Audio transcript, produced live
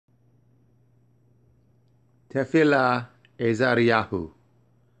Tefillah Azariyahu,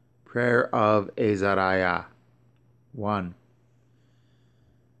 Prayer of Azariah. 1.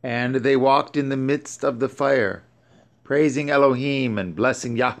 And they walked in the midst of the fire, praising Elohim and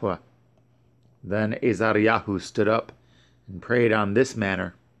blessing Yahweh. Then Azariyahu stood up and prayed on this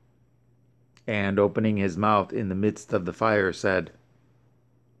manner, and opening his mouth in the midst of the fire said,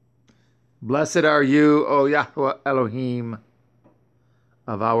 Blessed are you, O Yahweh Elohim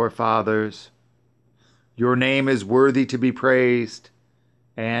of our fathers. Your name is worthy to be praised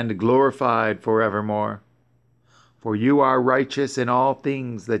and glorified forevermore. For you are righteous in all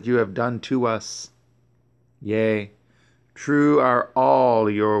things that you have done to us. Yea, true are all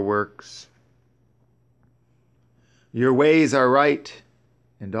your works. Your ways are right,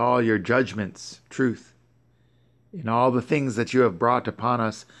 and all your judgments truth. In all the things that you have brought upon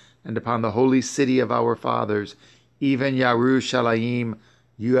us and upon the holy city of our fathers, even Yerushalayim,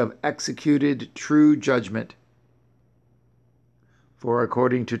 you have executed true judgment. For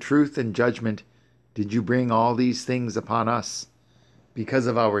according to truth and judgment did you bring all these things upon us, because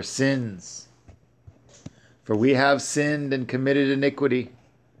of our sins. For we have sinned and committed iniquity,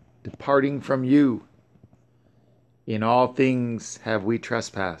 departing from you. In all things have we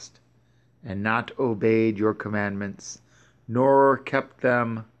trespassed, and not obeyed your commandments, nor kept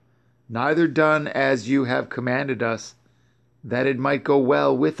them, neither done as you have commanded us, that it might go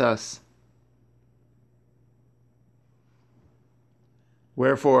well with us.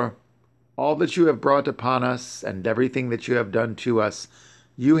 Wherefore, all that you have brought upon us, and everything that you have done to us,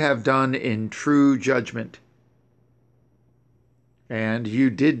 you have done in true judgment. And you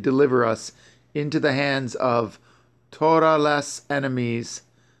did deliver us into the hands of Torah-less enemies,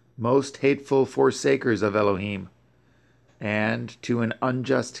 most hateful forsakers of Elohim, and to an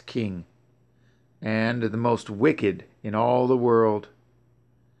unjust king, and the most wicked in all the world.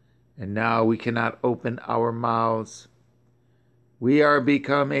 And now we cannot open our mouths. We are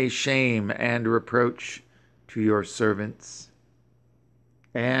become a shame and reproach to your servants,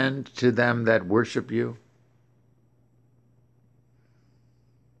 and to them that worship you.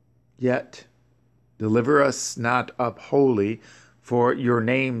 Yet deliver us not up wholly for your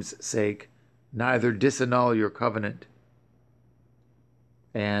name's sake, neither disannul your covenant.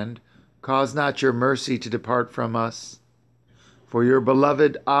 And cause not your mercy to depart from us, for your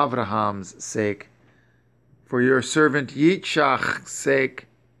beloved Avraham's sake, for your servant Yitzchak's sake,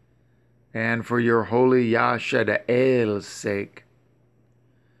 and for your holy Yashadael's sake,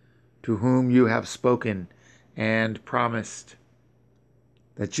 to whom you have spoken and promised,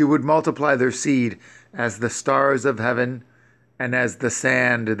 that you would multiply their seed as the stars of heaven and as the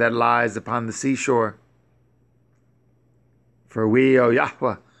sand that lies upon the seashore. For we, O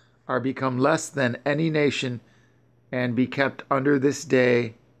Yahweh, are become less than any nation, and be kept under this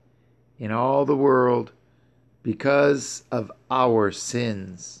day in all the world, because of our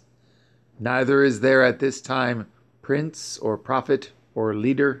sins. Neither is there at this time prince or prophet or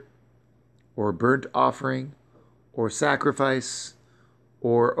leader, or burnt offering, or sacrifice,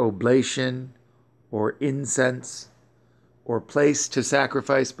 or oblation, or incense, or place to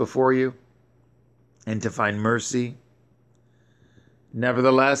sacrifice before you, and to find mercy.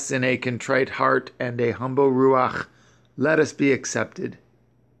 Nevertheless, in a contrite heart and a humble ruach, let us be accepted.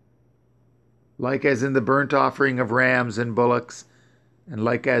 Like as in the burnt offering of rams and bullocks, and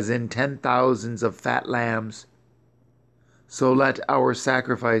like as in 10,000s of fat lambs, so let our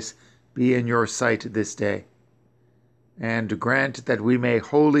sacrifice be in your sight this day, and grant that we may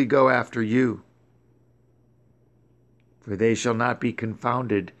wholly go after you. For they shall not be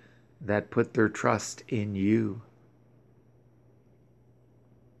confounded that put their trust in you.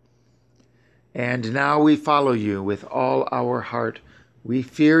 And now we follow you with all our heart. We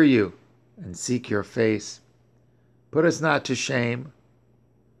fear you and seek your face. Put us not to shame,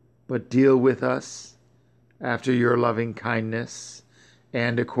 but deal with us after your loving kindness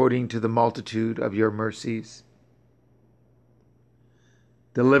and according to the multitude of your mercies.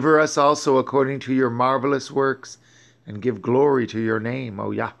 Deliver us also according to your marvelous works, and give glory to your name,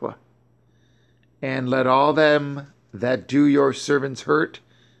 O Yahweh. And let all them that do your servants hurt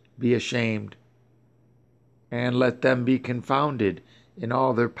be ashamed, and let them be confounded in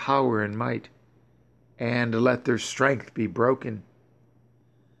all their power and might, and let their strength be broken.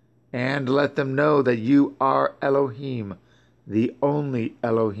 And let them know that you are Elohim, the only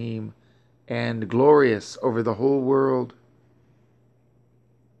Elohim, and glorious over the whole world.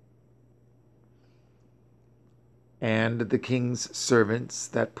 And the king's servants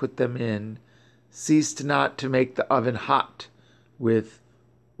that put them in ceased not to make the oven hot with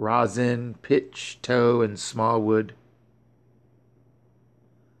rosin, pitch, tow, and small wood.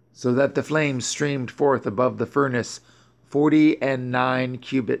 so that the flames streamed forth above the furnace 49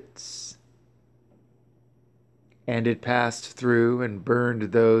 cubits. And it passed through and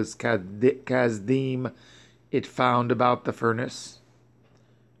burned those Kasdim it found about the furnace.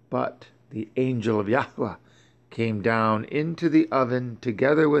 But the angel of Yahweh came down into the oven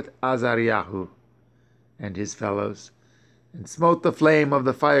together with Azariah and his fellows, and smote the flame of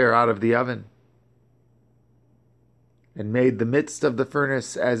the fire out of the oven, and made the midst of the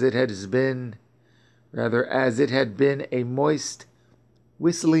furnace as it had been a moist,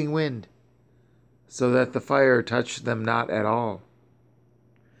 whistling wind, so that the fire touched them not at all,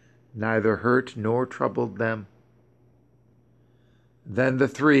 neither hurt nor troubled them. Then the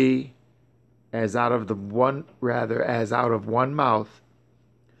three, as out of one mouth,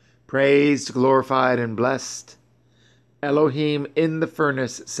 praised, glorified, and blessed Elohim in the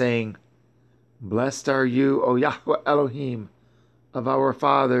furnace, saying, Blessed are you, O Yahweh Elohim, of our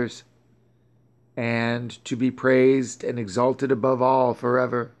fathers, and to be praised and exalted above all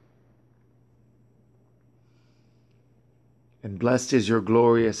forever. And blessed is your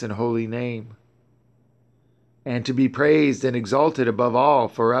glorious and holy name, and to be praised and exalted above all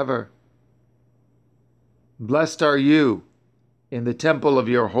forever. Blessed are you in the temple of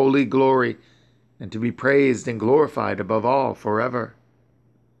your holy glory, and to be praised and glorified above all forever.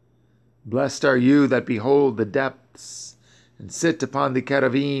 Blessed are you that behold the depths, and sit upon the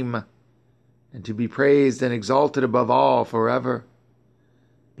cherubim, and to be praised and exalted above all forever.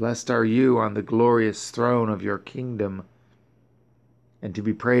 Blessed are you on the glorious throne of your kingdom, and to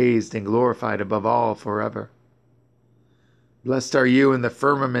be praised and glorified above all forever. Blessed are you in the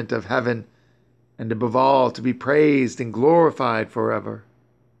firmament of heaven, and above all to be praised and glorified forever.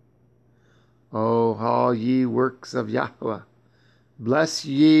 O all ye works of Yahweh, bless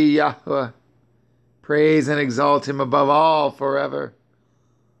ye Yahweh, praise and exalt him above all forever.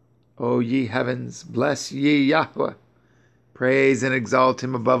 O ye heavens, bless ye Yahweh, praise and exalt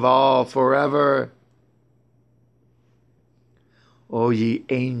him above all forever. O ye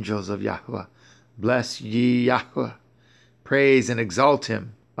angels of Yahweh, bless ye Yahweh, praise and exalt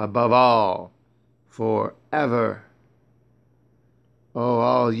him above all forever. O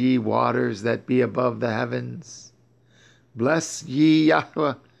all ye waters that be above the heavens, bless ye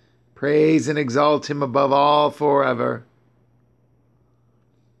Yahweh, praise and exalt him above all forever.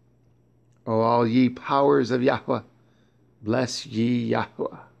 O all ye powers of Yahweh, bless ye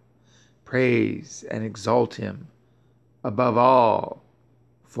Yahweh, praise and exalt him above all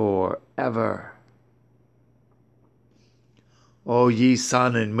forever. O ye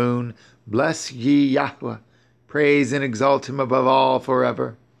sun and moon, bless ye Yahweh, praise and exalt him above all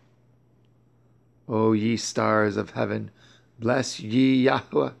forever. O ye stars of heaven, bless ye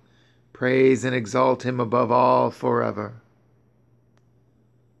Yahweh, praise and exalt him above all forever.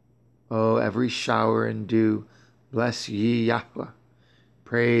 O every shower and dew, bless ye Yahweh,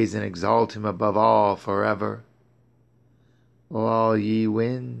 praise and exalt him above all forever. O all ye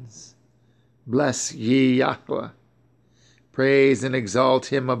winds, bless ye Yahweh, praise and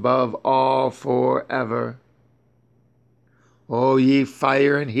exalt him above all forever. O ye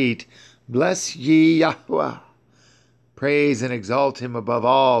fire and heat, bless ye Yahweh, praise and exalt him above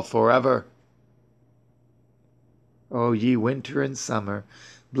all forever. O ye winter and summer,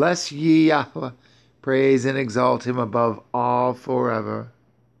 bless ye Yahweh, praise and exalt him above all forever.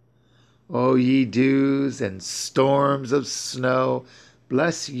 O ye dews and storms of snow,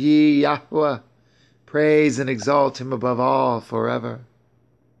 bless ye Yahweh, praise and exalt him above all forever.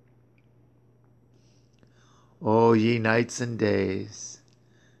 O ye nights and days,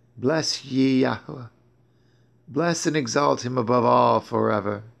 bless ye Yahweh, bless and exalt him above all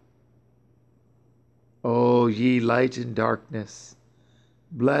forever. O ye light and darkness,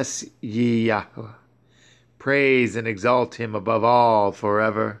 bless ye Yahweh, praise and exalt him above all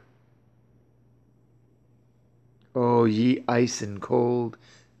forever. O ye ice and cold,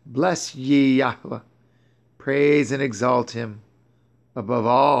 bless ye Yahweh, praise and exalt him above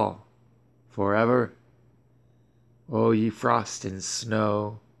all forever. O ye frost and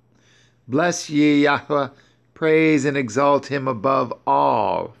snow, bless ye Yahweh, praise and exalt him above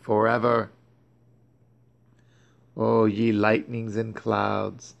all forever. O ye lightnings and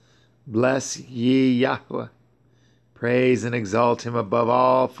clouds, bless ye Yahweh, praise and exalt him above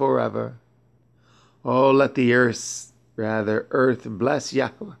all forever. O let the earth bless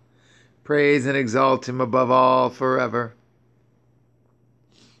Yahweh, praise and exalt him above all forever.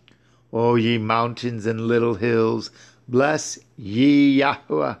 O ye mountains and little hills, bless ye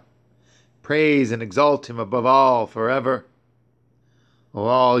Yahweh, praise and exalt him above all forever. O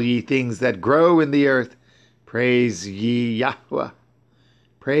all ye things that grow in the earth, praise ye Yahweh,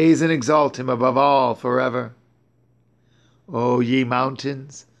 praise and exalt him above all forever. O ye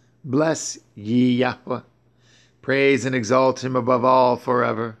mountains, bless ye Yahweh, praise and exalt him above all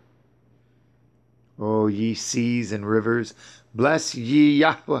forever. O ye seas and rivers, bless ye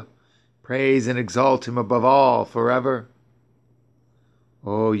Yahweh, praise and exalt him above all forever.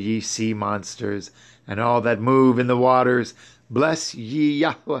 O ye sea monsters, and all that move in the waters, bless ye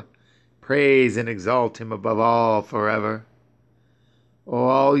Yahweh, praise and exalt him above all forever. O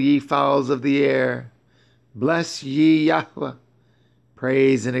all ye fowls of the air, bless ye Yahweh,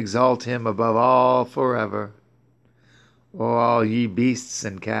 praise and exalt him above all forever. O all ye beasts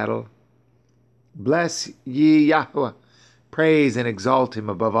and cattle, bless ye Yahweh, praise and exalt him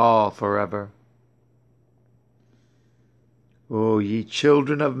above all forever. O ye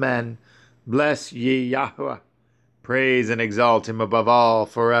children of men, bless ye Yahweh, praise and exalt him above all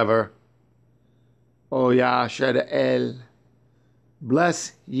forever. O Yasher,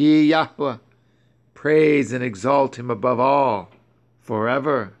 bless ye Yahweh, praise and exalt him above all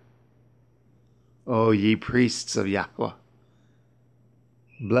forever. O ye priests of Yahweh,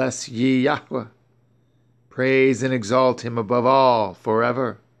 bless ye Yahweh, praise and exalt him above all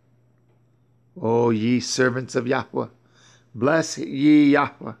forever. O ye servants of Yahweh, bless ye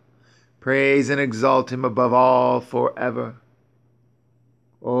Yahweh, praise and exalt him above all forever.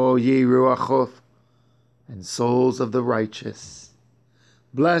 O ye Ruachoth, and souls of the righteous,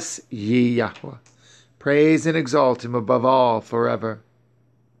 bless ye Yahweh, praise and exalt him above all forever.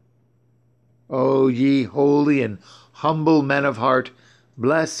 O ye holy and humble men of heart,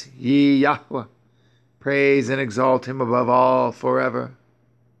 bless ye Yahweh, praise and exalt him above all forever.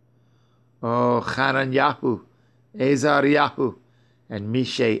 O Hananyahu, Azariyahu, and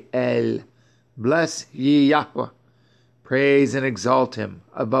Mishael, bless ye Yahweh, praise and exalt him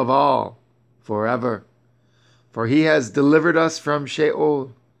above all forever. For he has delivered us from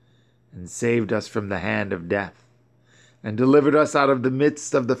Sheol, and saved us from the hand of death, and delivered us out of the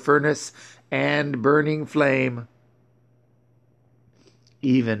midst of the furnace and burning flame.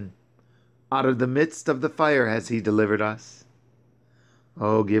 Even out of the midst of the fire has he delivered us.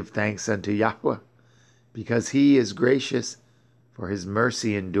 O give thanks unto Yahweh, because he is gracious, for his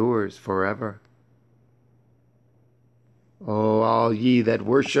mercy endures forever. O all ye that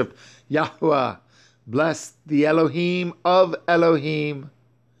worship Yahweh, bless the Elohim of Elohim.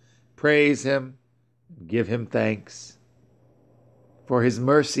 Praise him, and give him thanks, for his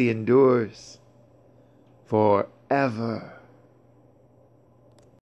mercy endures forever.